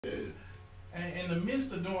And in the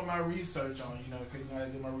midst of doing my research on you, because I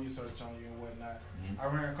did my research on you and whatnot, I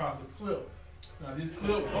ran across a clip. Now this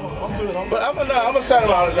clip. But I'm gonna say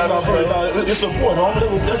about it. It's support,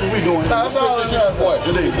 homie. That's what we doing. That's all it's support.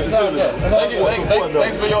 It is.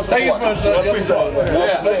 Thanks for your support. Thank you for your support.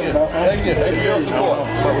 Yeah, thank you. Thank you for your support.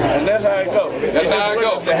 And that's how it goes. That's how it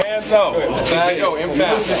goes. The hands on. That's how it goes.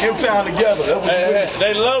 M-Town together.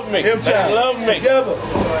 They love me. They love me. Together.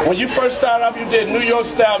 When you first started off, you did New York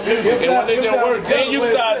style music, and when they didn't work, then you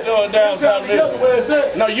started doing downtown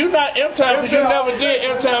music. No, you not M-Town because you never did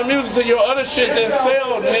M-Town music to your other shit that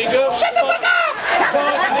sell, nigga. Shut the fuck up!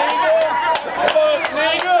 Fuck, nigga. Fuck,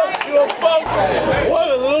 nigga. You a fuck. What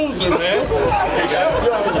a loser, man.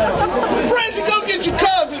 Frayser, go get your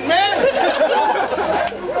cousin, man.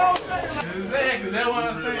 Exactly. That's what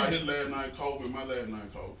I'm saying. Like his last name Kobe, my last name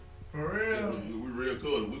Kobe. For real. We real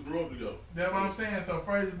cousins. We grew up together. That's what I'm saying. So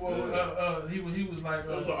Frayser boy, he was like. It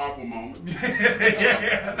was an awkward moment.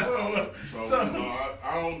 Yeah. So you know, I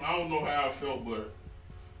don't know how I felt, but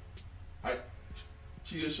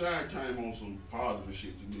Kia Shine came on some positive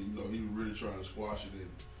shit to me. You know, he was really trying to squash it, and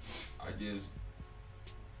I guess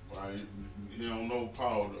he don't know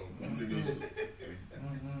power though. Niggas,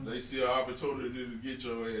 they see an opportunity to get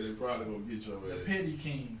your ass, they probably gonna get your ass. The petty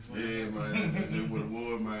kings. Yeah, man. That's what it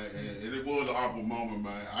was, man. And it was an awkward moment,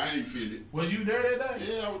 man. I ain't feel it. Was you there that day?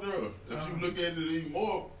 Yeah, I was there. If you look at it even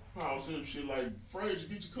more, power shit like Frayser,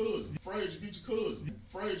 get your cousin. Frayser, get your cousin.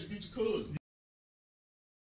 Frayser, get your cousin.